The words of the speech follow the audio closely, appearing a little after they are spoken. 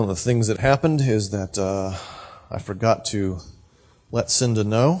One of the things that happened is that I forgot to let Cinda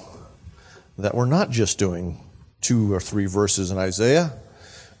know that we're not just doing 2 or 3 verses in Isaiah.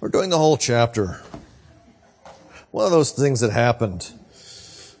 We're doing the whole chapter. One of those things that happened.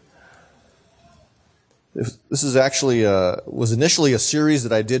 This is actually was initially a series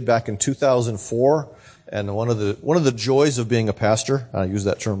that I did back in 2004, and one of the joys of being a pastor, I use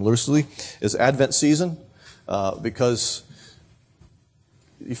that term loosely, is Advent season, because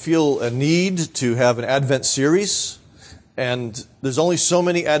you feel a need to have an Advent series, and there's only so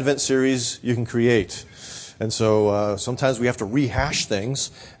many Advent series you can create. And so sometimes we have to rehash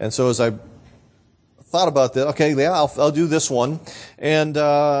things. And so as I thought about that, okay, yeah, I'll do this one. And,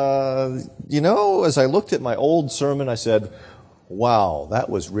 as I looked at my old sermon, I said, wow, that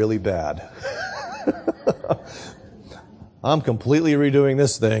was really bad. I'm completely redoing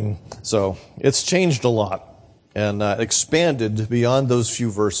this thing. So it's changed a lot and expanded beyond those few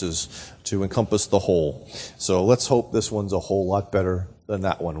verses to encompass the whole. So let's hope this one's a whole lot better than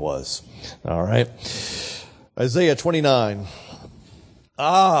that one was. All right. Isaiah 29.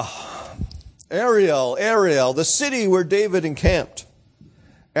 Ariel, the city where David encamped.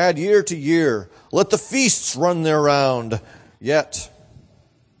 Add year to year. Let the feasts run their round. Yet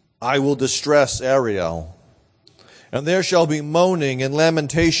I will distress Ariel. And there shall be moaning and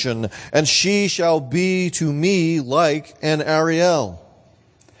lamentation, and she shall be to me like an Ariel.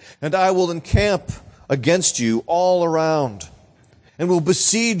 And I will encamp against you all around, and will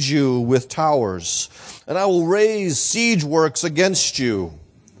besiege you with towers. And I will raise siege works against you,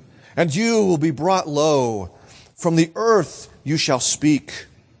 and you will be brought low. From the earth you shall speak,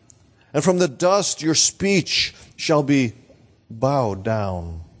 and from the dust your speech shall be bowed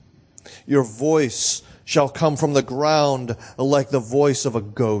down. Your voice shall come from the ground like the voice of a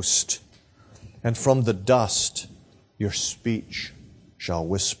ghost, and from the dust your speech shall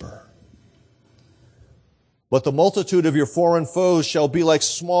whisper. But the multitude of your foreign foes shall be like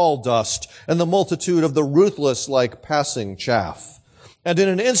small dust, and the multitude of the ruthless like passing chaff. And in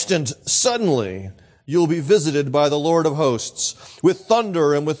an instant, suddenly, you'll be visited by the Lord of hosts, with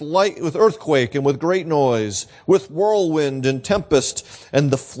thunder and with light, with earthquake and with great noise, with whirlwind and tempest and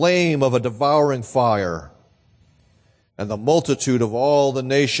the flame of a devouring fire. And the multitude of all the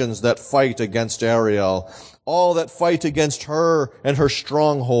nations that fight against Ariel, all that fight against her and her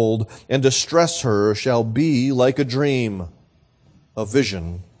stronghold and distress her, shall be like a dream, a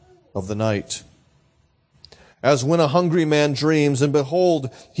vision of the night. As when a hungry man dreams, and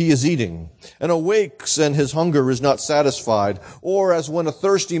behold, he is eating, and awakes, and his hunger is not satisfied. Or as when a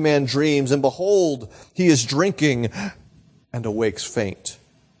thirsty man dreams, and behold, he is drinking, and awakes faint,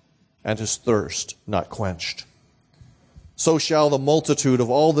 and his thirst not quenched. So shall the multitude of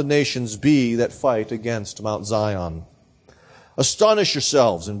all the nations be that fight against Mount Zion. Astonish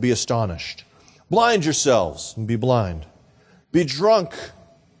yourselves, and be astonished. Blind yourselves, and be blind. Be drunk,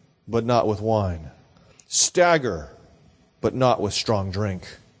 but not with wine. Stagger, but not with strong drink.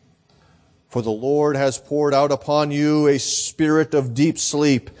 For the Lord has poured out upon you a spirit of deep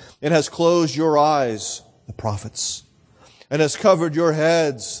sleep, and has closed your eyes, the prophets, and has covered your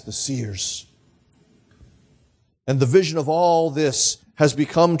heads, the seers. And the vision of all this has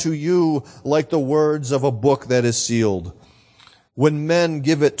become to you like the words of a book that is sealed. When men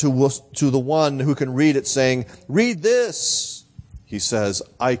give it to the one who can read it, saying, "Read this," he says,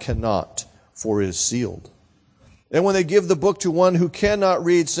 "I cannot, for it is sealed." And when they give the book to one who cannot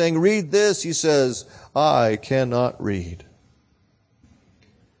read, saying, "Read this," he says, "I cannot read."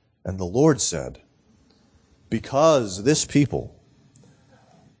 And the Lord said, because this people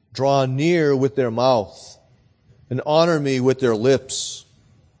draw near with their mouth and honor me with their lips,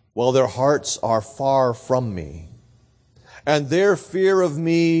 while their hearts are far from me, and their fear of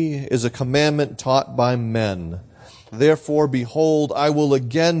me is a commandment taught by men. Therefore, behold, I will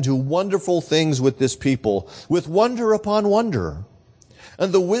again do wonderful things with this people, with wonder upon wonder.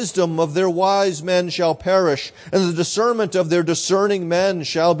 And the wisdom of their wise men shall perish, and the discernment of their discerning men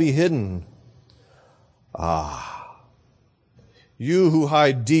shall be hidden. You who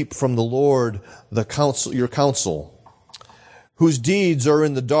hide deep from the Lord your counsel, whose deeds are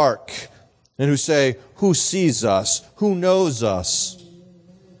in the dark, and who say, "Who sees us? Who knows us?"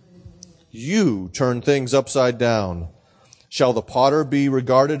 You turn things upside down. Shall the potter be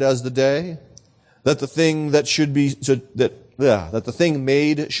regarded as the day? That the thing that the thing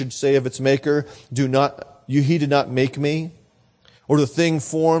made should say of its maker, he did not make me? Or the thing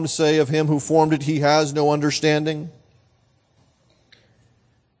formed say of him who formed it, he has no understanding?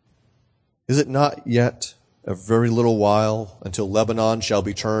 Is it not yet a very little while until Lebanon shall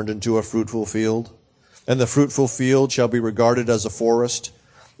be turned into a fruitful field, and the fruitful field shall be regarded as a forest?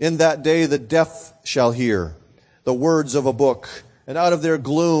 In that day the deaf shall hear the words of a book, and out of their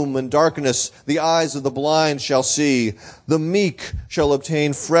gloom and darkness the eyes of the blind shall see. The meek shall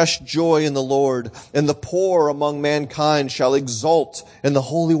obtain fresh joy in the Lord, and the poor among mankind shall exult in the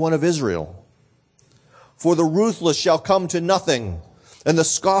Holy One of Israel. For the ruthless shall come to nothing, and the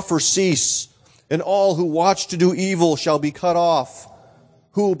scoffer cease, and all who watch to do evil shall be cut off,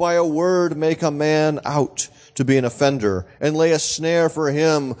 who by a word make a man out to be an offender, and lay a snare for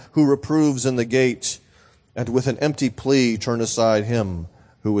him who reproves in the gate, and with an empty plea turn aside him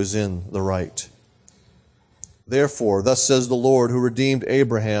who is in the right. Therefore, thus says the Lord, who redeemed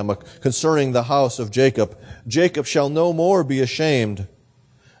Abraham concerning the house of Jacob, Jacob shall no more be ashamed,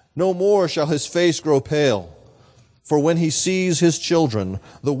 no more shall his face grow pale. For when he sees his children,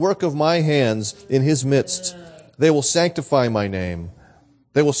 the work of my hands in his midst, they will sanctify my name.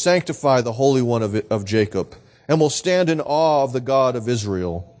 They will sanctify the Holy One of Jacob, and will stand in awe of the God of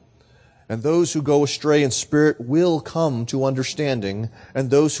Israel. And those who go astray in spirit will come to understanding, and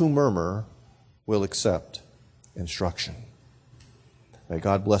those who murmur will accept instruction. May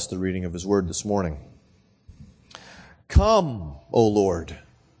God bless the reading of his word this morning. Come, O Lord,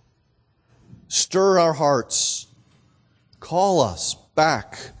 stir our hearts, call us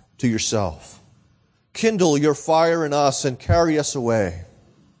back to yourself. Kindle your fire in us and carry us away.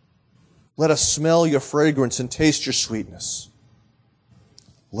 Let us smell your fragrance and taste your sweetness.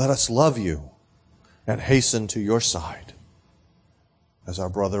 Let us love you and hasten to your side, as our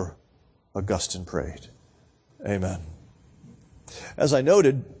brother Augustine prayed. Amen. As I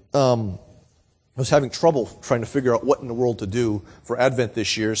noted, I was having trouble trying to figure out what in the world to do for Advent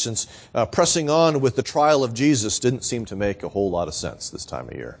this year, since pressing on with the trial of Jesus didn't seem to make a whole lot of sense this time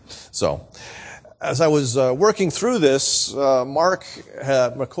of year. So, as I was working through this, Mark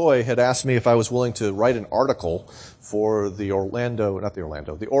McCoy had asked me if I was willing to write an article for the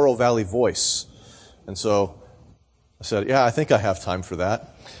Oro Valley Voice. And so I said, yeah, I think I have time for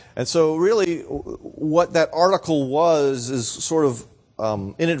that. And so really what that article was is sort of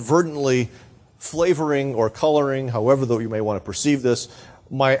inadvertently flavoring or coloring, however though you may want to perceive this,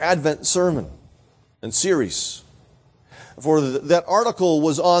 my Advent sermon and series. For that article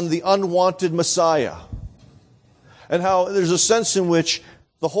was on the Unwanted Messiah, and how there's a sense in which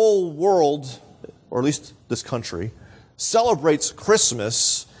the whole world, or at least this country, celebrates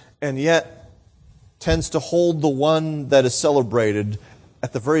Christmas and yet tends to hold the one that is celebrated,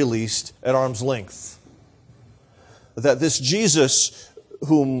 at the very least, at arm's length. That this Jesus,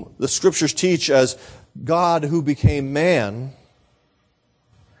 whom the Scriptures teach as God who became man,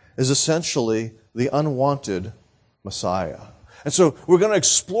 is essentially the unwanted Messiah. And so we're going to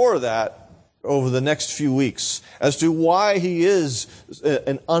explore that over the next few weeks as to why he is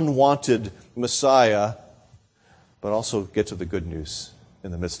an unwanted Messiah, but also get to the good news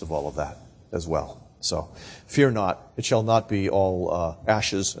in the midst of all of that as well. So fear not, it shall not be all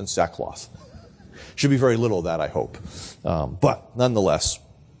ashes and sackcloth. Should be very little of that, I hope. But nonetheless,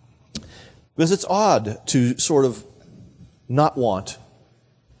 because it's odd to sort of not want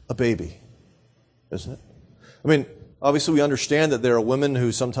a baby, isn't it? I mean, obviously we understand that there are women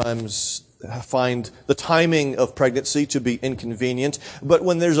who sometimes find the timing of pregnancy to be inconvenient, but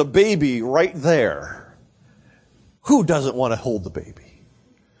when there's a baby right there, who doesn't want to hold the baby?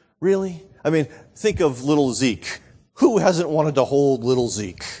 Really? I mean, think of little Zeke. Who hasn't wanted to hold little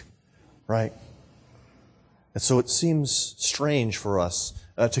Zeke? Right? And so it seems strange for us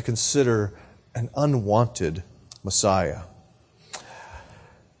to consider an unwanted Messiah.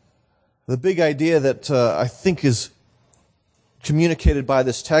 The big idea that I think is communicated by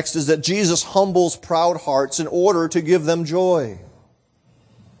this text is that Jesus humbles proud hearts in order to give them joy.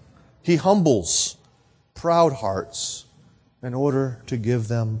 He humbles proud hearts in order to give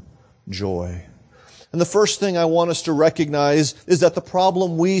them joy. And the first thing I want us to recognize is that the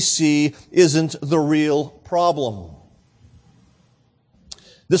problem we see isn't the real problem.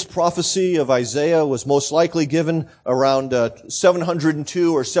 This prophecy of Isaiah was most likely given around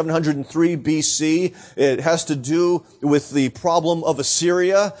 702 or 703 BC. It has to do with the problem of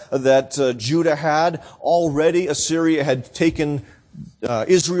Assyria that Judah had. Already Assyria had taken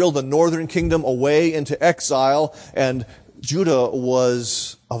Israel, the northern kingdom, away into exile, and Judah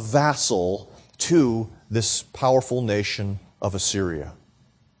was a vassal to this powerful nation of Assyria.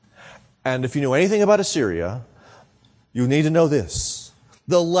 And if you know anything about Assyria, you need to know this.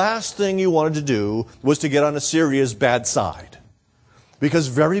 The last thing you wanted to do was to get on Assyria's bad side, because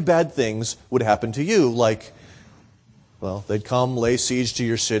very bad things would happen to you, like, well, they'd come, lay siege to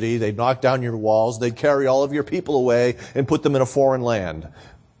your city, they'd knock down your walls, they'd carry all of your people away and put them in a foreign land.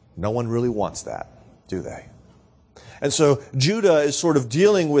 No one really wants that, do they? And so Judah is sort of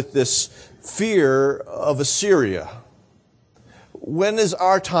dealing with this fear of Assyria. When is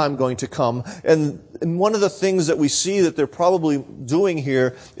our time going to come? And one of the things that we see that they're probably doing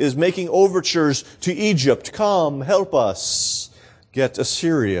here is making overtures to Egypt. Come, help us get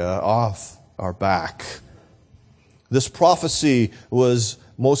Assyria off our back. This prophecy was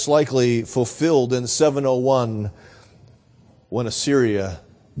most likely fulfilled in 701 when Assyria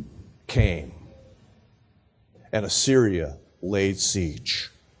came and Assyria laid siege.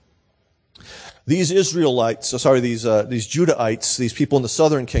 These these Judahites, these people in the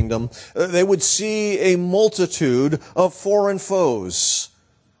southern kingdom, they would see a multitude of foreign foes.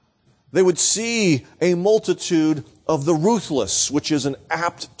 They would see a multitude of the ruthless, which is an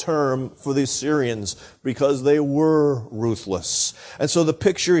apt term for the Assyrians because they were ruthless. And so the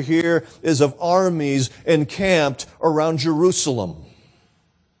picture here is of armies encamped around Jerusalem,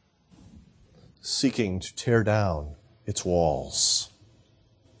 seeking to tear down its walls.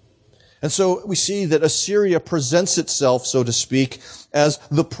 And so we see that Assyria presents itself, so to speak, as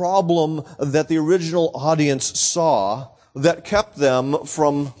the problem that the original audience saw that kept them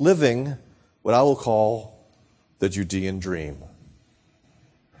from living what I will call the Judean dream.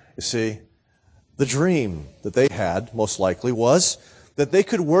 You see, the dream that they had, most likely, was that they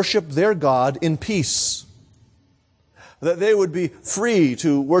could worship their God in peace. That they would be free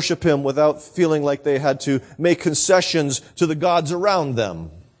to worship Him without feeling like they had to make concessions to the gods around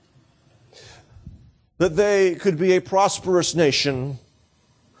them. That they could be a prosperous nation,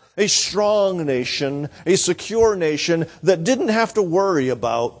 a strong nation, a secure nation that didn't have to worry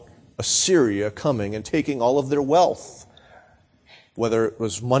about Assyria coming and taking all of their wealth, whether it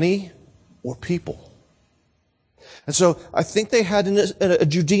was money or people. And so I think they had a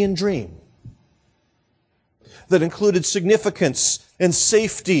Judean dream that included significance and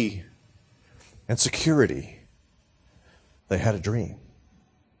safety and security. They had a dream.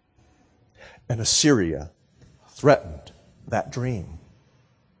 And Assyria threatened that dream.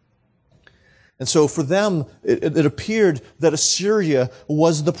 And so for them, it appeared that Assyria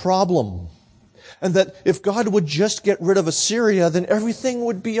was the problem. And that if God would just get rid of Assyria, then everything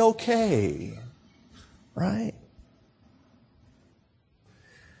would be okay. Right?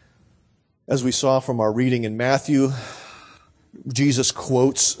 As we saw from our reading in Matthew, Jesus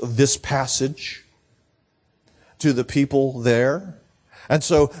quotes this passage to the people there. And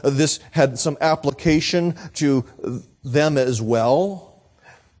so this had some application to them as well.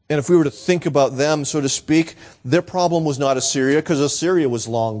 And if we were to think about them, so to speak, their problem was not Assyria, because Assyria was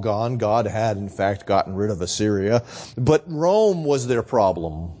long gone. God had, in fact, gotten rid of Assyria. But Rome was their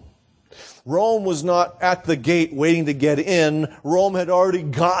problem. Rome was not at the gate waiting to get in. Rome had already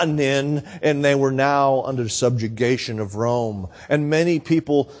gotten in, and they were now under subjugation of Rome. And many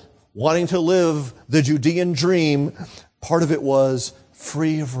people wanting to live the Judean dream, part of it was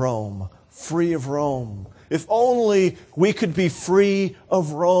free of Rome, free of Rome. If only we could be free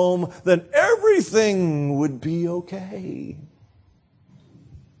of Rome, then everything would be okay.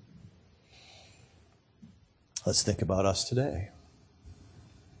 Let's think about us today.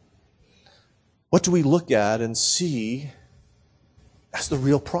 What do we look at and see as the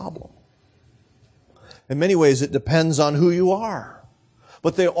real problem? In many ways, it depends on who you are.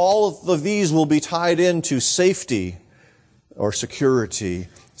 But all of these will be tied into safety or security,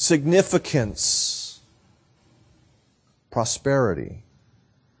 significance, prosperity.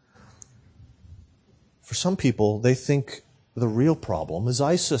 For some people, they think the real problem is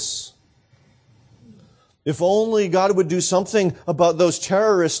ISIS. If only God would do something about those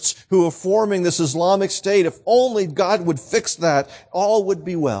terrorists who are forming this Islamic State, if only God would fix that, all would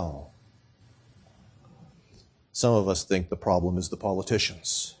be well. Some of us think the problem is the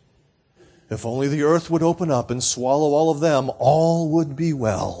politicians. If only the earth would open up and swallow all of them, all would be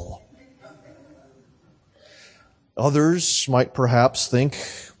well. Others might perhaps think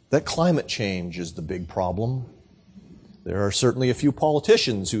that climate change is the big problem. There are certainly a few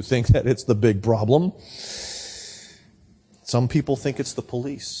politicians who think that it's the big problem. Some people think it's the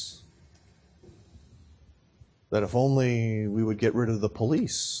police. That if only we would get rid of the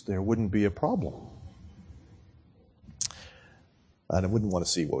police, there wouldn't be a problem. And I wouldn't want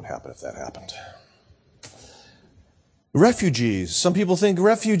to see what would happen if that happened. Refugees. Some people think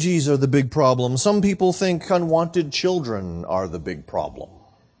refugees are the big problem. Some people think unwanted children are the big problem.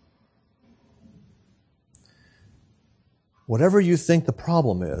 Whatever you think the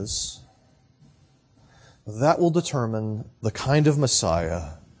problem is, that will determine the kind of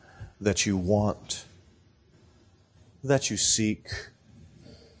Messiah that you want, that you seek,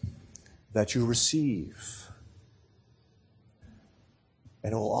 that you receive.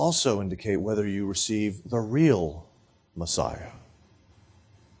 And it will also indicate whether you receive the real Messiah.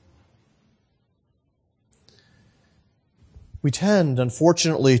 We tend,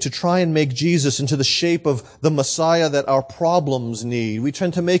 unfortunately, to try and make Jesus into the shape of the Messiah that our problems need. We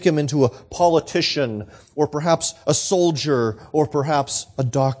tend to make him into a politician, or perhaps a soldier, or perhaps a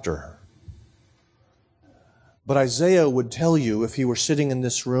doctor. But Isaiah would tell you, if he were sitting in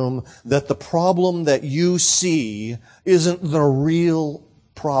this room, that the problem that you see isn't the real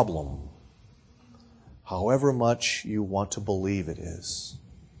problem, however much you want to believe it is.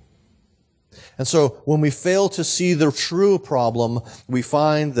 And so when we fail to see the true problem, we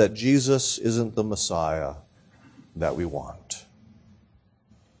find that Jesus isn't the Messiah that we want.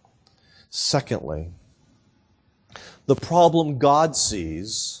 Secondly, the problem God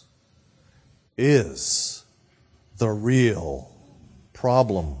sees is the real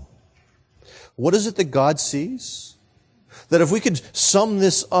problem. What is it that God sees? That if we could sum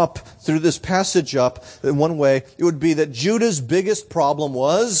this up through this passage up in one way, it would be that Judah's biggest problem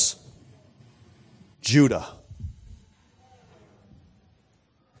was Judah.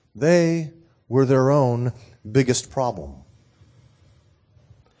 They were their own biggest problem.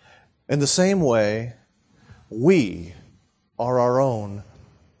 In the same way, we are our own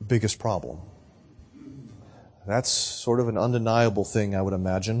biggest problem. That's sort of an undeniable thing, I would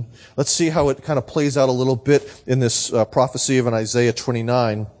imagine. Let's see how it kind of plays out a little bit in this prophecy of in Isaiah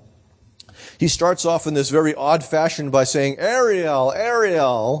 29. He starts off in this very odd fashion by saying, Ariel,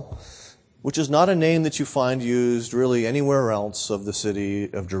 Ariel, which is not a name that you find used really anywhere else of the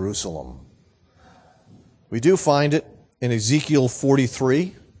city of Jerusalem. We do find it in Ezekiel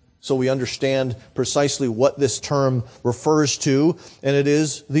 43, so we understand precisely what this term refers to, and it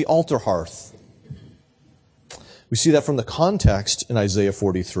is the altar hearth. We see that from the context in Isaiah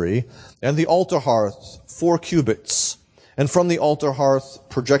 43, and the altar hearth, 4 cubits, and from the altar hearth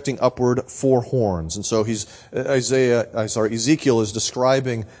projecting upward 4 horns. And so Ezekiel is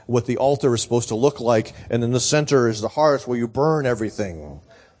describing what the altar is supposed to look like, and in the center is the hearth where you burn everything,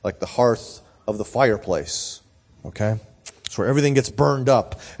 like the hearth of the fireplace. Okay? It's where everything gets burned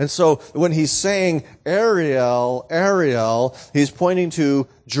up. And so when he's saying Ariel, Ariel, he's pointing to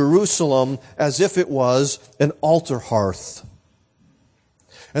Jerusalem as if it was an altar hearth.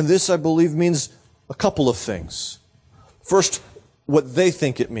 And this, I believe, means a couple of things. First, what they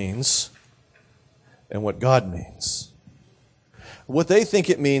think it means, and what God means. What they think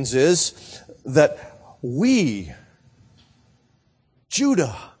it means is that we,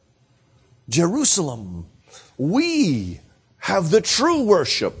 Judah, Jerusalem, we have the true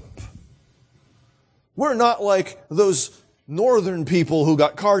worship. We're not like those northern people who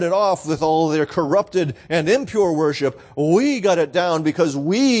got carted off with all their corrupted and impure worship. We got it down because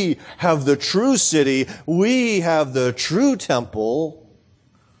we have the true city. We have the true temple.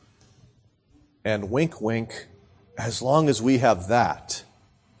 And wink, wink, as long as we have that,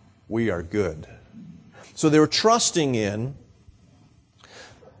 we are good. So they were trusting in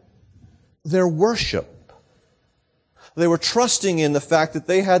their worship. They were trusting in the fact that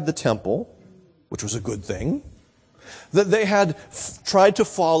they had the temple, which was a good thing, that they had tried to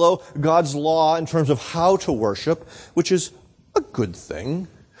follow God's law in terms of how to worship, which is a good thing.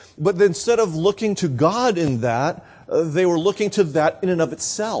 But instead of looking to God in that, they were looking to that in and of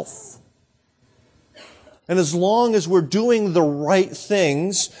itself. And as long as we're doing the right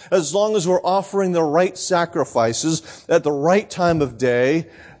things, as long as we're offering the right sacrifices at the right time of day,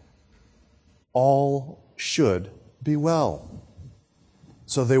 all should be well.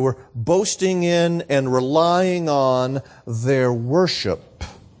 So they were boasting in and relying on their worship.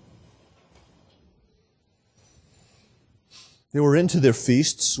 They were into their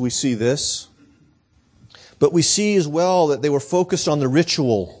feasts, we see this. But we see as well that they were focused on the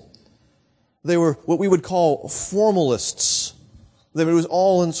ritual. They were what we would call formalists. It was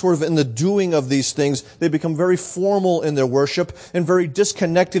all in the doing of these things. They become very formal in their worship and very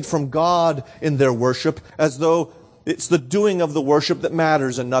disconnected from God in their worship, as though it's the doing of the worship that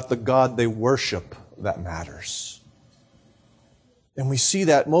matters and not the God they worship that matters. And we see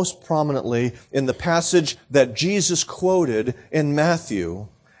that most prominently in the passage that Jesus quoted in Matthew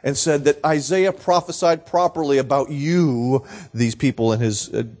and said that Isaiah prophesied properly about you, these people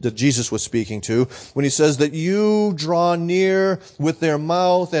that Jesus was speaking to, when he says that you draw near with their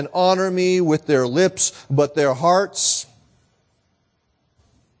mouth and honor me with their lips, but their hearts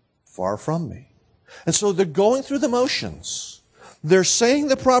far from me. And so they're going through the motions. They're saying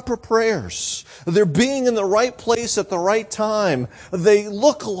the proper prayers. They're being in the right place at the right time. They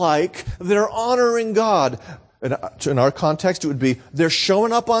look like they're honoring God. In our context, it would be they're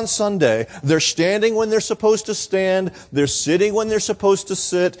showing up on Sunday. They're standing when they're supposed to stand. They're sitting when they're supposed to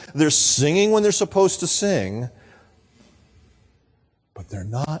sit. They're singing when they're supposed to sing. but they're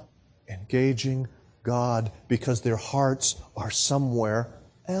not engaging God because their hearts are somewhere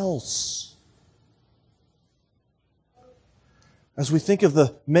else. As we think of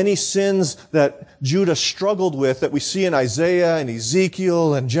the many sins that Judah struggled with, that we see in Isaiah and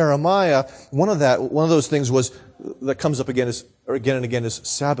Ezekiel and Jeremiah, one of those things that comes up again and again is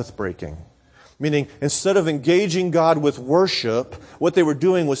Sabbath breaking. Meaning, instead of engaging God with worship, what they were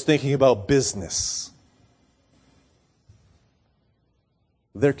doing was thinking about business.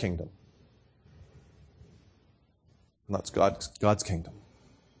 Their kingdom. And that's God's kingdom.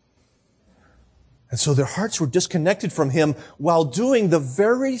 And so their hearts were disconnected from Him while doing the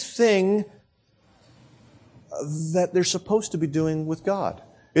very thing that they're supposed to be doing with God.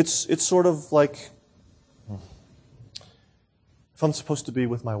 It's sort of like if I'm supposed to be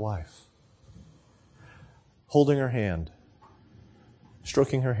with my wife, holding her hand,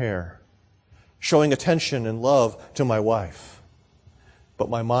 stroking her hair, showing attention and love to my wife, but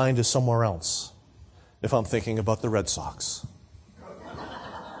my mind is somewhere else if I'm thinking about the Red Sox.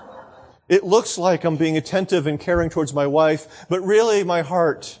 It looks like I'm being attentive and caring towards my wife, but really my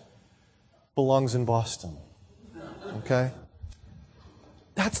heart belongs in Boston. Okay?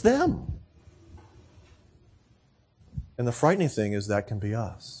 That's them. And the frightening thing is that can be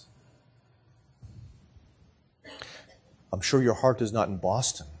us. I'm sure your heart is not in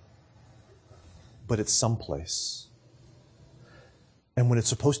Boston, but it's someplace. And when it's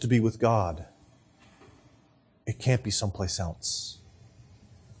supposed to be with God, it can't be someplace else.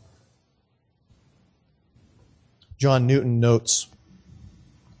 John Newton notes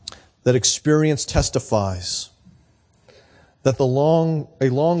that experience testifies that a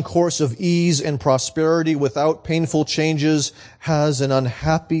long course of ease and prosperity without painful changes has an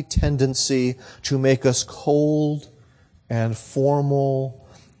unhappy tendency to make us cold and formal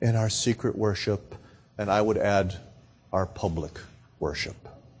in our secret worship, and I would add our public worship.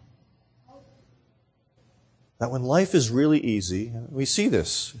 That when life is really easy, we see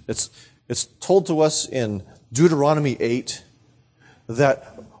this. It's told to us in Deuteronomy 8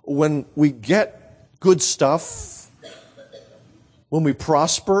 that when we get good stuff, when we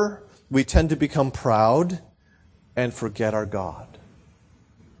prosper, we tend to become proud and forget our God.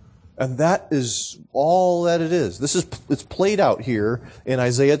 And that is all that it is. It's played out here in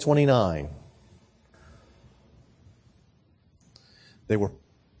Isaiah 29. They were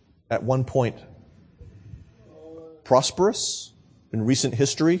at one point prosperous in recent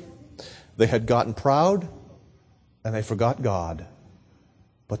history. They had gotten proud and they forgot God.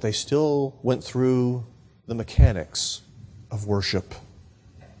 But they still went through the mechanics of worship.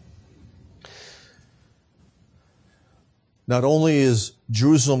 Not only is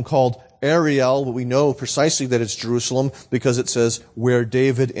Jerusalem called Ariel, but we know precisely that it's Jerusalem because it says where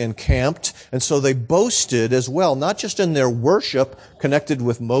David encamped. And so they boasted as well, not just in their worship connected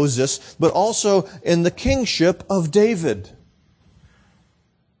with Moses, but also in the kingship of David.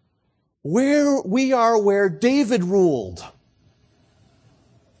 We are where David ruled.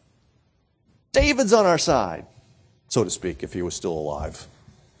 David's on our side, so to speak, if he was still alive.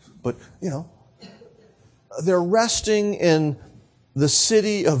 But, they're resting in the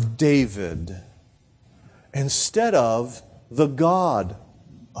city of David instead of the God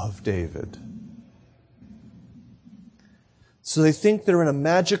of David. So they think they're in a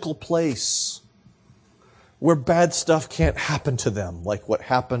magical place where bad stuff can't happen to them, like what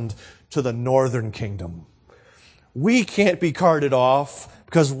happened to the northern kingdom. We can't be carted off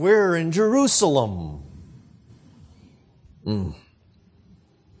because we're in Jerusalem.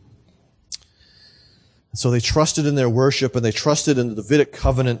 So they trusted in their worship and they trusted in the Davidic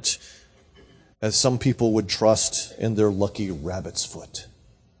covenant as some people would trust in their lucky rabbit's foot.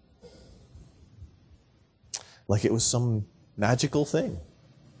 Like it was some magical thing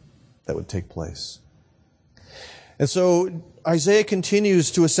that would take place. And so Isaiah continues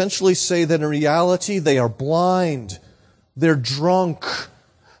to essentially say that in reality they are blind, they're drunk,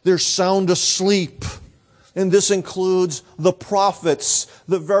 they're sound asleep. And this includes the prophets,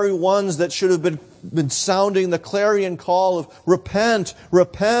 the very ones that should have been sounding the clarion call of repent,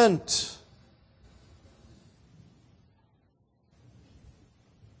 repent.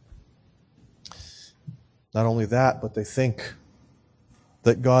 Not only that, but they think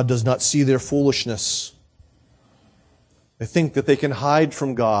that God does not see their foolishness. They think that they can hide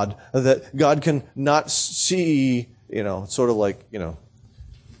from God, that God can not see, sort of like,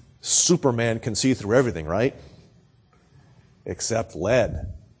 Superman can see through everything, right? Except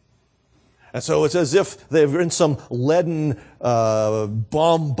lead. And so it's as if they're in some leaden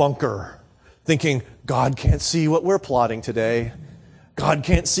bomb bunker, thinking, God can't see what we're plotting today. God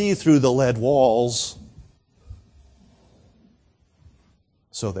can't see through the lead walls.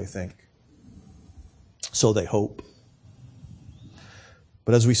 So they think. So they hope.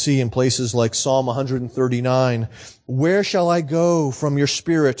 But as we see in places like Psalm 139, where shall I go from your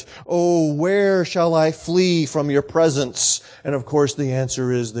spirit? Oh, where shall I flee from your presence? And of course the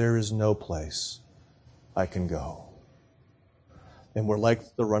answer is there is no place I can go. And we're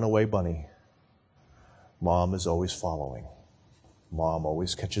like the runaway bunny. Mom is always following. Mom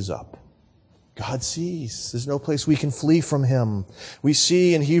always catches up. God sees. There's no place we can flee from Him. We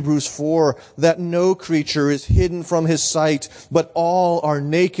see in Hebrews 4 that no creature is hidden from His sight, but all are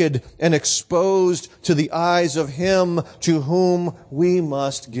naked and exposed to the eyes of Him to whom we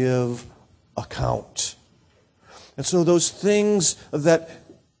must give account. And so those things that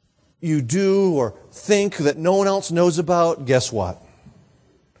you do or think that no one else knows about, guess what?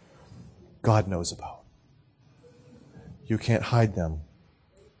 God knows about. You can't hide them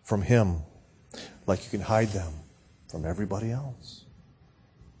from Him like you can hide them from everybody else.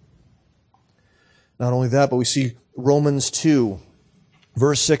 Not only that, but we see Romans 2,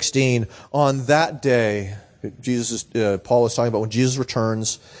 verse 16. On that day, Paul is talking about when Jesus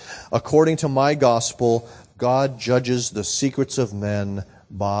returns, according to my gospel, God judges the secrets of men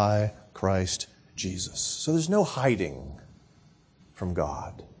by Christ Jesus. So there's no hiding from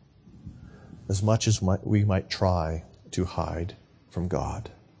God, as much as we might try to hide from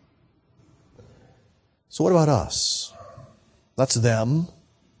God. So what about us? That's them.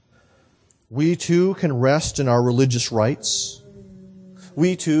 We too can rest in our religious rights.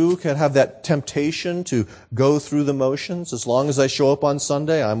 We too can have that temptation to go through the motions. As long as I show up on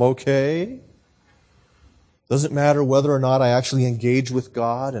Sunday, I'm okay. Doesn't matter whether or not I actually engage with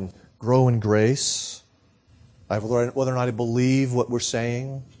God and grow in grace. Whether or not I believe what we're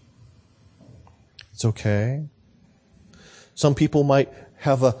saying. It's okay. Some people might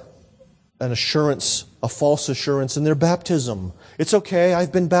have an assurance, a false assurance in their baptism. It's okay,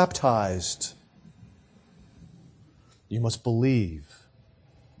 I've been baptized. You must believe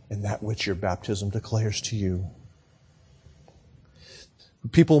in that which your baptism declares to you.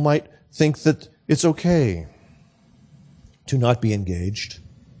 People might think that it's okay to not be engaged.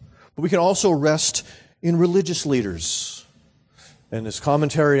 But we can also rest in religious leaders. In his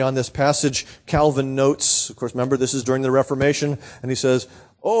commentary on this passage, Calvin notes, of course, remember this is during the Reformation, and he says,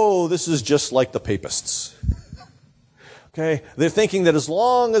 oh, this is just like the papists. Okay? They're thinking that as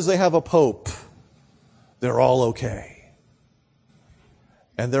long as they have a pope, they're all okay.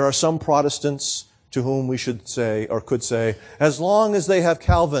 And there are some Protestants to whom we should say, or could say, as long as they have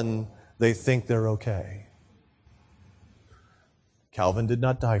Calvin, they think they're okay. Calvin did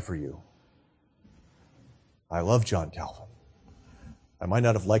not die for you. I love John Calvin. I might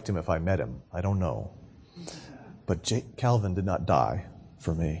not have liked him if I met him. I don't know. But Calvin did not die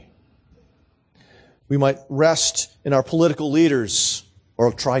for me. We might rest in our political leaders,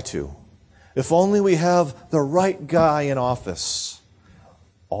 or try to. If only we have the right guy in office,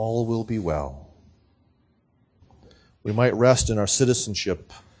 all will be well. We might rest in our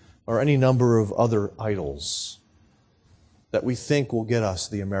citizenship or any number of other idols that we think will get us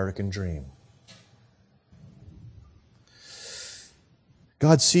the American dream.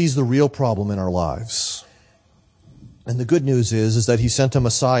 God sees the real problem in our lives. And the good news is that He sent a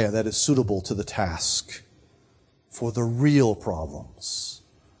Messiah that is suitable to the task for the real problems,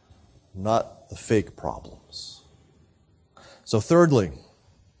 not the fake problems. So thirdly,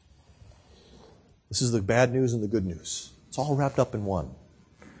 this is the bad news and the good news. It's all wrapped up in one.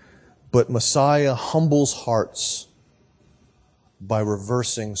 But Messiah humbles hearts by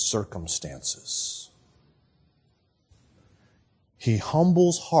reversing circumstances. He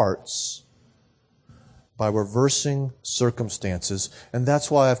humbles hearts by reversing circumstances. And that's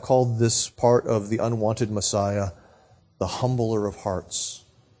why I've called this part of the Unwanted Messiah the humbler of hearts.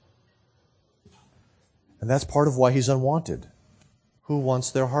 And that's part of why He's unwanted. Who wants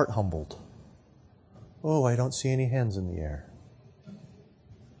their heart humbled? Oh, I don't see any hands in the air.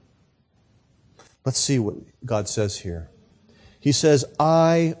 Let's see what God says here. He says,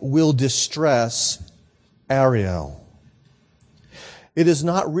 I will distress Ariel. It is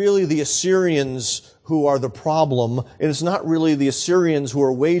not really the Assyrians who are the problem. It is not really the Assyrians who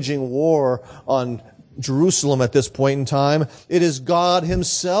are waging war on Jerusalem at this point in time. It is God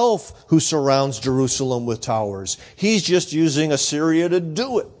Himself who surrounds Jerusalem with towers. He's just using Assyria to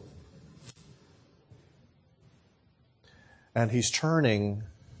do it. And He's turning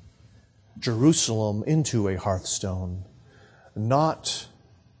Jerusalem into a hearthstone, not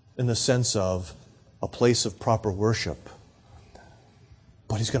in the sense of a place of proper worship,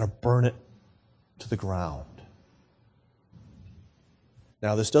 but He's going to burn it to the ground.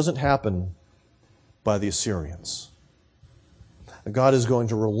 Now, this doesn't happen by the Assyrians. God is going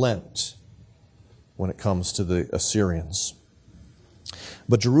to relent when it comes to the Assyrians.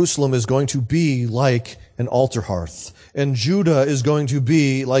 But Jerusalem is going to be like an altar hearth, and Judah is going to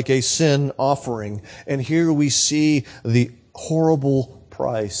be like a sin offering. And here we see the horrible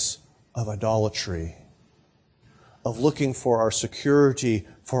price of idolatry, of looking for our security,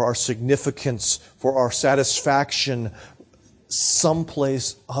 for our significance, for our satisfaction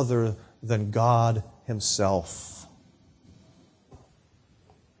someplace other than God Himself.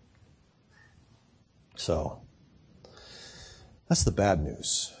 So, that's the bad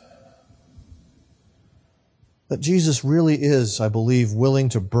news. That Jesus really is, I believe, willing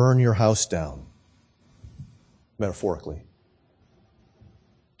to burn your house down, metaphorically,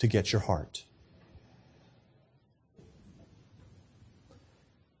 to get your heart.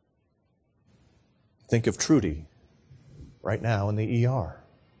 Think of Trudy right now in the ER.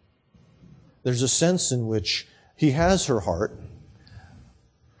 There's a sense in which he has her heart,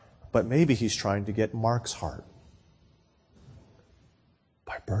 but maybe he's trying to get Mark's heart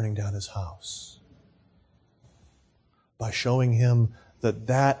by burning down his house, by showing him that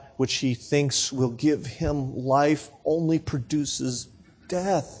that which he thinks will give him life only produces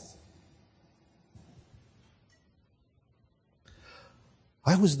death.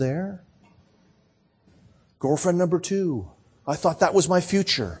 I was there. Girlfriend number 2. I thought that was my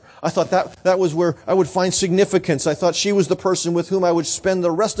future. I thought that was where I would find significance. I thought she was the person with whom I would spend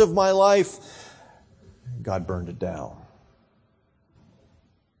the rest of my life. God burned it down.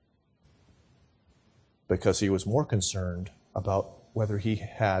 Because He was more concerned about whether He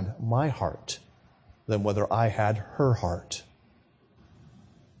had my heart than whether I had her heart.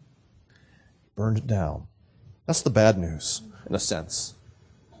 Burned it down. That's the bad news, in a sense.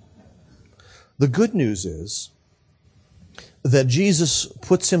 The good news is that Jesus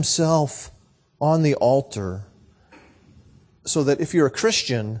puts Himself on the altar so that if you're a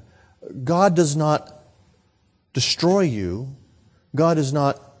Christian, God does not destroy you, God is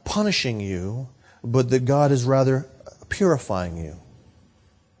not punishing you, but that God is rather purifying you.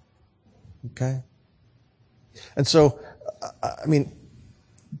 Okay? And so,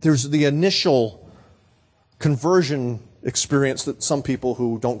 there's the initial conversion experience that some people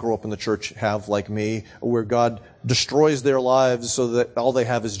who don't grow up in the church have, like me, where God destroys their lives so that all they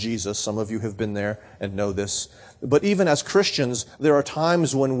have is Jesus. Some of you have been there and know this. But even as Christians, there are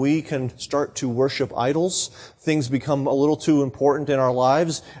times when we can start to worship idols. Things become a little too important in our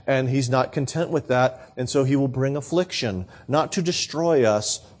lives, and He's not content with that, and so He will bring affliction, not to destroy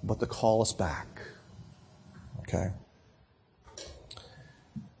us, but to call us back. Okay?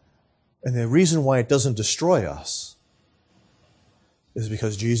 And the reason why it doesn't destroy us is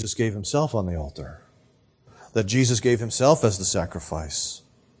because Jesus gave Himself on the altar. That Jesus gave Himself as the sacrifice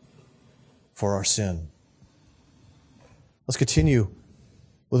for our sin. Let's continue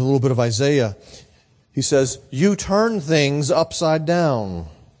with a little bit of Isaiah. He says, "You turn things upside down."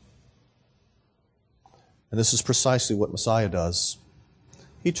 And this is precisely what Messiah does.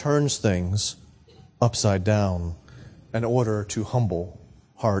 He turns things upside down in order to humble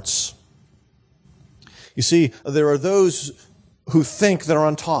hearts. You see, there are those who think they're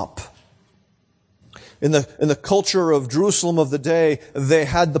on top. In the culture of Jerusalem of the day, they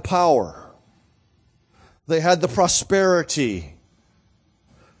had the power. They had the prosperity.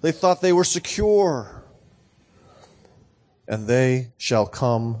 They thought they were secure. And they shall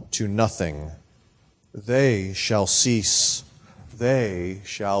come to nothing. They shall cease. They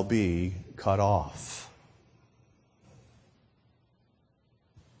shall be cut off.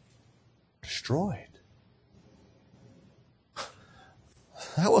 Destroyed.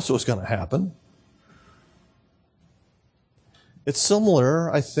 That was what was going to happen. It's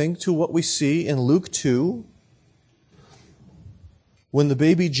similar, I think, to what we see in Luke 2. When the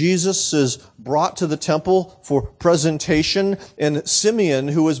baby Jesus is brought to the temple for presentation, and Simeon,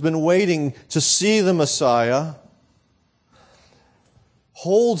 who has been waiting to see the Messiah,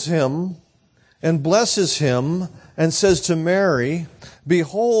 holds Him and blesses Him and says to Mary,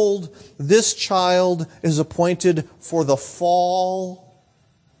 "Behold, this child is appointed for the fall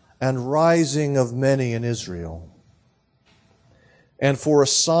and rising of many in Israel, and for a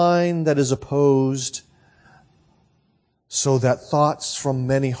sign that is opposed, so that thoughts from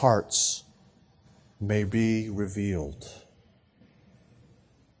many hearts may be revealed."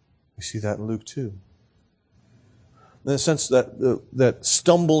 We see that in Luke 2. In the sense that that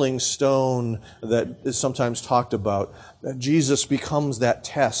stumbling stone that is sometimes talked about, that Jesus becomes that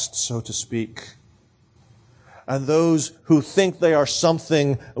test, so to speak. And those who think they are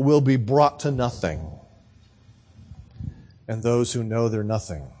something will be brought to nothing. And those who know they're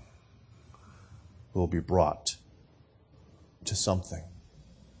nothing will be brought to something.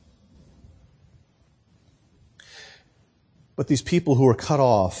 But these people who are cut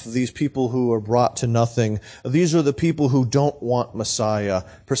off, these people who are brought to nothing, these are the people who don't want Messiah,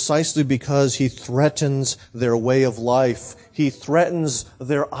 precisely because he threatens their way of life. He threatens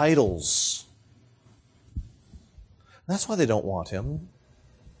their idols. That's why they don't want him.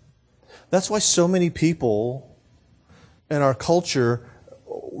 That's why so many people in our culture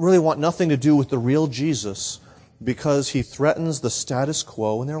really want nothing to do with the real Jesus, because he threatens the status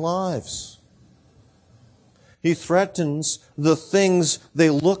quo in their lives. He threatens the things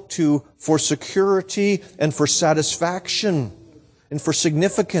they look to for security and for satisfaction and for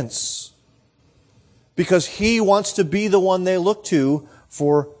significance, because he wants to be the one they look to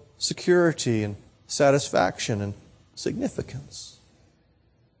for security and satisfaction and significance.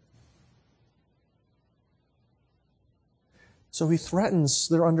 So he threatens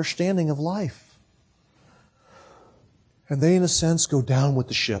their understanding of life. And they, in a sense, go down with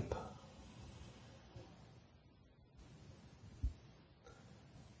the ship.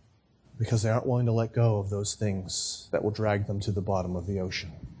 Because they aren't willing to let go of those things that will drag them to the bottom of the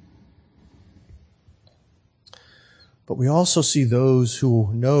ocean. But we also see those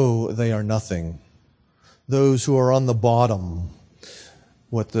who know they are nothing. Those who are on the bottom.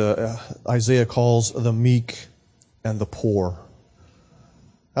 What Isaiah calls the meek and the poor.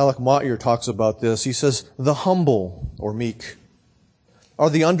 Alec Motyer talks about this. He says, the humble, or meek, are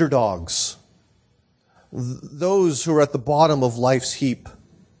the underdogs. Those who are at the bottom of life's heap.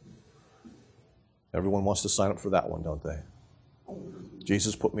 Everyone wants to sign up for that one, don't they?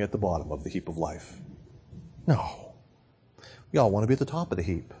 Jesus put me at the bottom of the heap of life. No. We all want to be at the top of the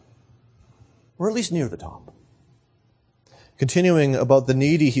heap. Or at least near the top. Continuing about the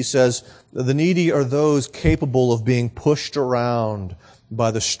needy, he says, the needy are those capable of being pushed around by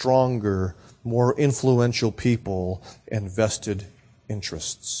the stronger, more influential people and vested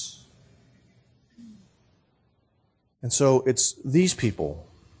interests. And so it's these people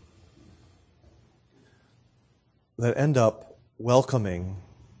that end up welcoming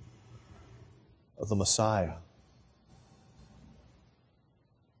the Messiah.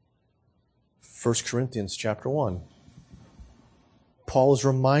 1 Corinthians chapter 1. Paul is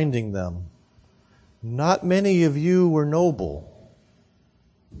reminding them, not many of you were noble.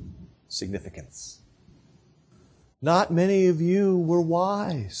 Significance. Not many of you were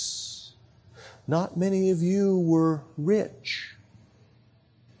wise. Not many of you were rich.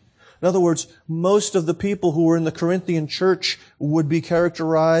 In other words, most of the people who were in the Corinthian church would be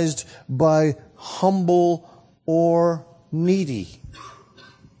characterized by humble or needy.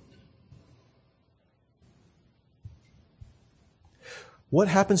 What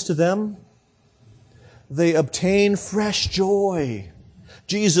happens to them? They obtain fresh joy.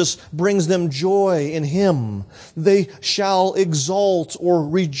 Jesus brings them joy in Him. They shall exult or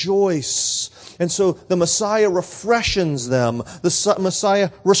rejoice. And so the Messiah refreshes them. The Messiah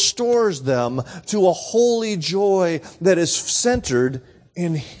restores them to a holy joy that is centered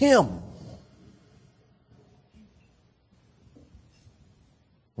in Him.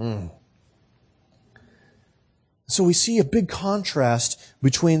 So we see a big contrast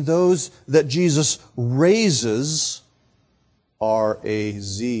between those that Jesus raises,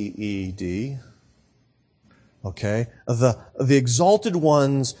 R-A-Z-E-D, okay, the exalted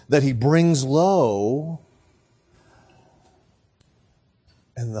ones that He brings low,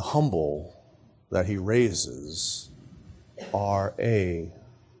 and the humble that He raises, R-A-I-S-E-S,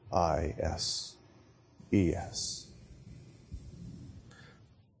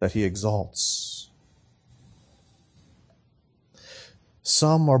 that He exalts.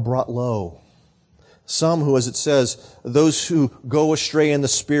 Some are brought low. Some who, as it says, those who go astray in the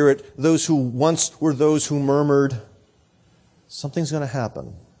spirit, those who once were those who murmured, something's going to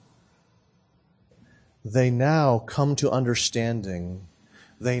happen. They now come to understanding.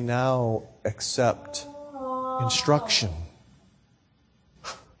 They now accept instruction.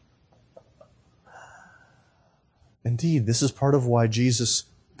 Indeed, this is part of why Jesus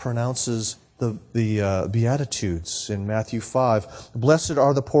pronounces the Beatitudes in Matthew 5. Blessed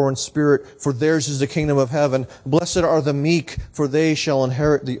are the poor in spirit, for theirs is the kingdom of heaven. Blessed are the meek, for they shall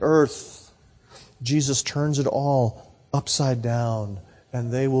inherit the earth. Jesus turns it all upside down,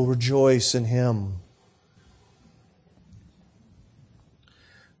 and they will rejoice in Him.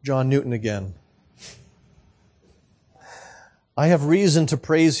 John Newton again. I have reason to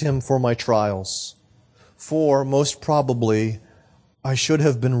praise Him for my trials, for most probably I should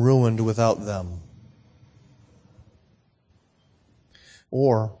have been ruined without them.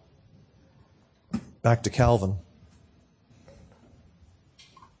 Or, back to Calvin,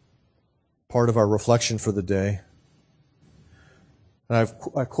 part of our reflection for the day. And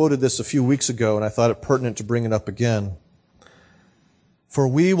I quoted this a few weeks ago, and I thought it pertinent to bring it up again. For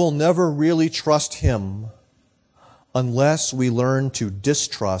we will never really trust Him unless we learn to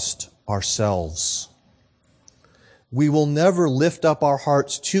distrust ourselves. We will never lift up our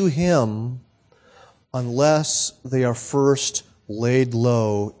hearts to Him unless they are first laid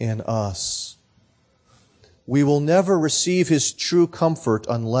low in us. We will never receive His true comfort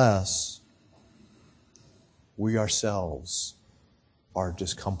unless we ourselves are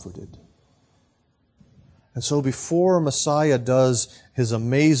discomforted. And so before Messiah does His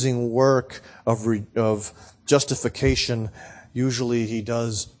amazing work of justification, usually He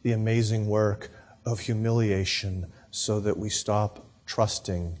does the amazing work of humiliation so that we stop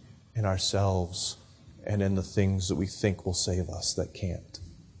trusting in ourselves and in the things that we think will save us that can't.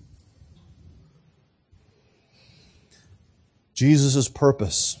 Jesus'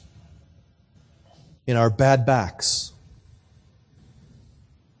 purpose in our bad backs,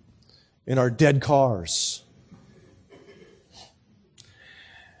 in our dead cars,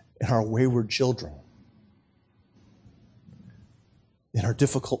 in our wayward children, in our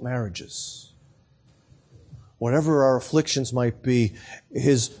difficult marriages, whatever our afflictions might be,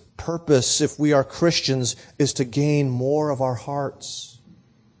 His purpose, if we are Christians, is to gain more of our hearts.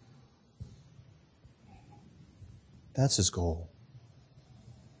 That's His goal.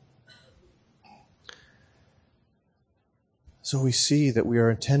 So we see that we are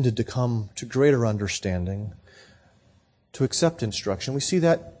intended to come to greater understanding, to accept instruction. We see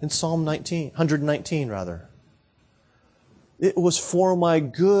that in Psalm 119 rather. It was for my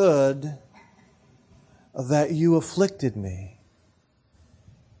good that you afflicted me,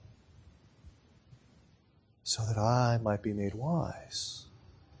 so that I might be made wise,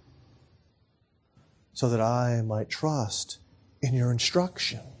 so that I might trust in your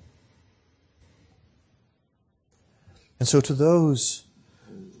instruction. And so to those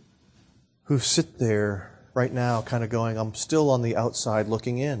who sit there right now kind of going, I'm still on the outside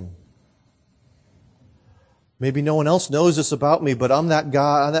looking in. Maybe no one else knows this about me, but I'm that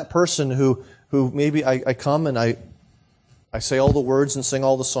guy, I'm that person who maybe I come and I say all the words and sing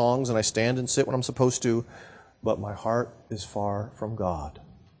all the songs and I stand and sit when I'm supposed to, but my heart is far from God.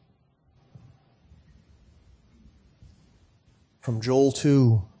 From Joel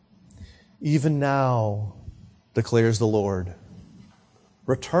 2, even now, declares the Lord,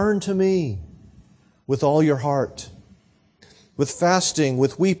 return to me with all your heart, with fasting,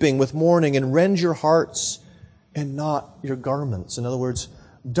 with weeping, with mourning, and rend your hearts and not your garments. In other words,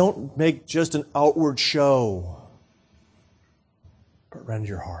 don't make just an outward show, but rend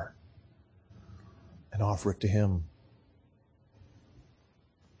your heart and offer it to Him.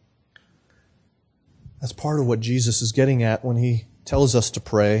 That's part of what Jesus is getting at when He tells us to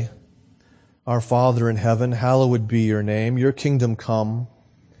pray. Our Father in heaven, hallowed be your name. Your kingdom come.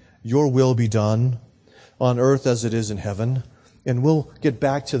 Your will be done on earth as it is in heaven. And we'll get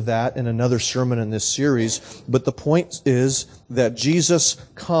back to that in another sermon in this series. But the point is that Jesus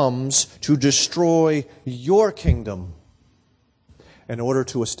comes to destroy your kingdom in order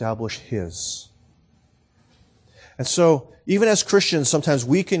to establish His. And so, even as Christians, sometimes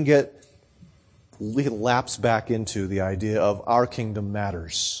we can lapse back into the idea of our kingdom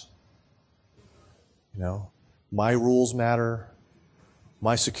matters. You know, my rules matter,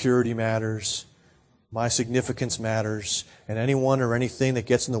 my security matters, my significance matters, and anyone or anything that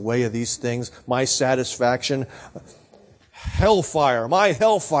gets in the way of these things, my satisfaction, my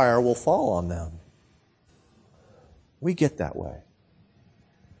hellfire will fall on them. We get that way.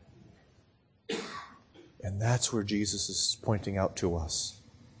 And that's where Jesus is pointing out to us.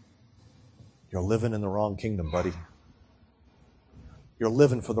 You're living in the wrong kingdom, buddy. You're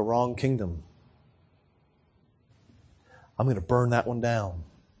living for the wrong kingdom. I'm going to burn that one down.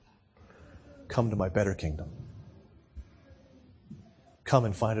 Come to my better kingdom. Come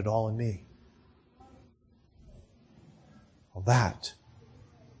and find it all in me. Well, that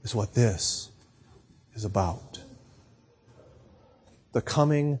is what this is about. The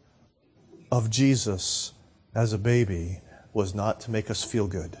coming of Jesus as a baby was not to make us feel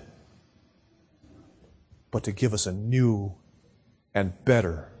good, but to give us a new and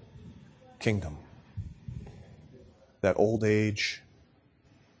better kingdom. That old age,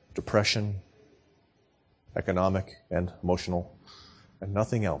 depression, economic and emotional, and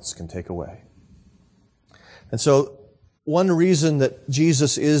nothing else can take away. And so, one reason that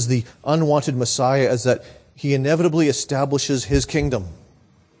Jesus is the unwanted Messiah is that He inevitably establishes His kingdom.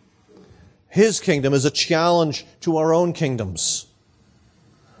 His kingdom is a challenge to our own kingdoms.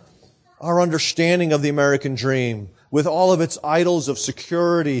 Our understanding of the American dream, with all of its idols of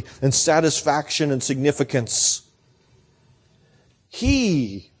security and satisfaction and significance,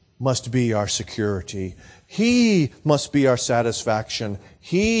 He must be our security. He must be our satisfaction.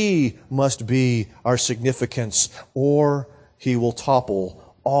 He must be our significance, or he will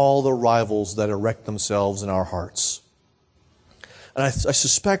topple all the rivals that erect themselves in our hearts. And I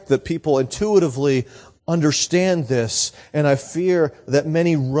suspect that people intuitively understand this, and I fear that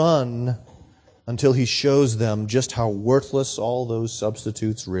many run until he shows them just how worthless all those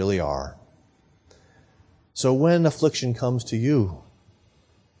substitutes really are. So when affliction comes to you,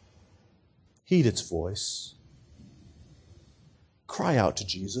 heed its voice. Cry out to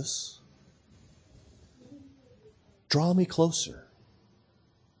Jesus. Draw me closer.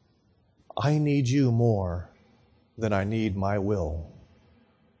 I need you more than I need my will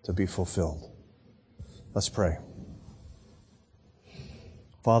to be fulfilled. Let's pray.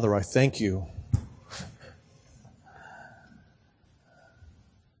 Father, I thank you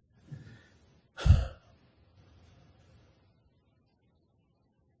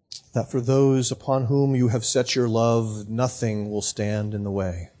that for those upon whom you have set your love, nothing will stand in the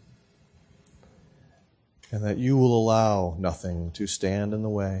way, and that you will allow nothing to stand in the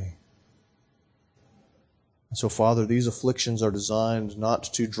way. And so, Father, these afflictions are designed not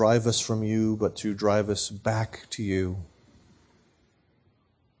to drive us from you, but to drive us back to you.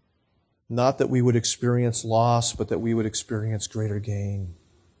 Not that we would experience loss, but that we would experience greater gain.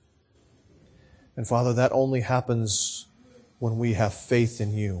 And Father, that only happens when we have faith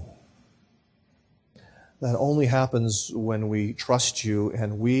in you. That only happens when we trust you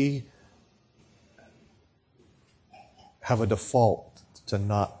and we have a default to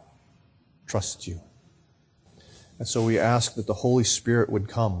not trust you. And so we ask that the Holy Spirit would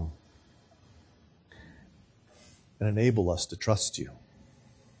come and enable us to trust you.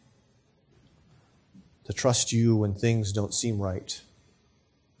 To trust you when things don't seem right.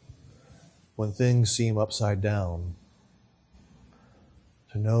 When things seem upside down.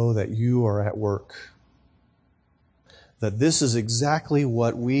 To know that you are at work. That this is exactly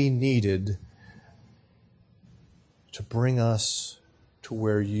what we needed to bring us to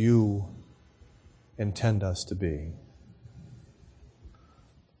where you intend us to be.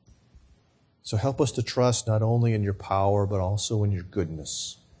 So help us to trust not only in your power, but also in your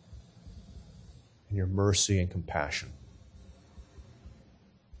goodness, in your mercy and compassion.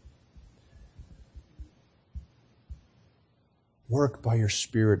 Work by your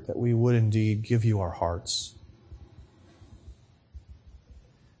Spirit that we would indeed give you our hearts.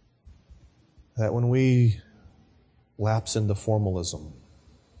 That when we lapse into formalism,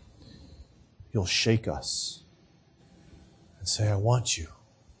 you'll shake us and say, I want you.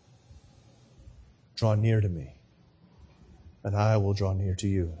 Draw near to me, and I will draw near to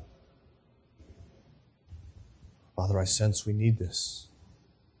you. Father, I sense we need this.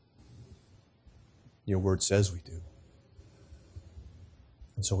 Your word says we do.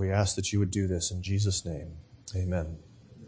 And so we ask that you would do this in Jesus' name. Amen.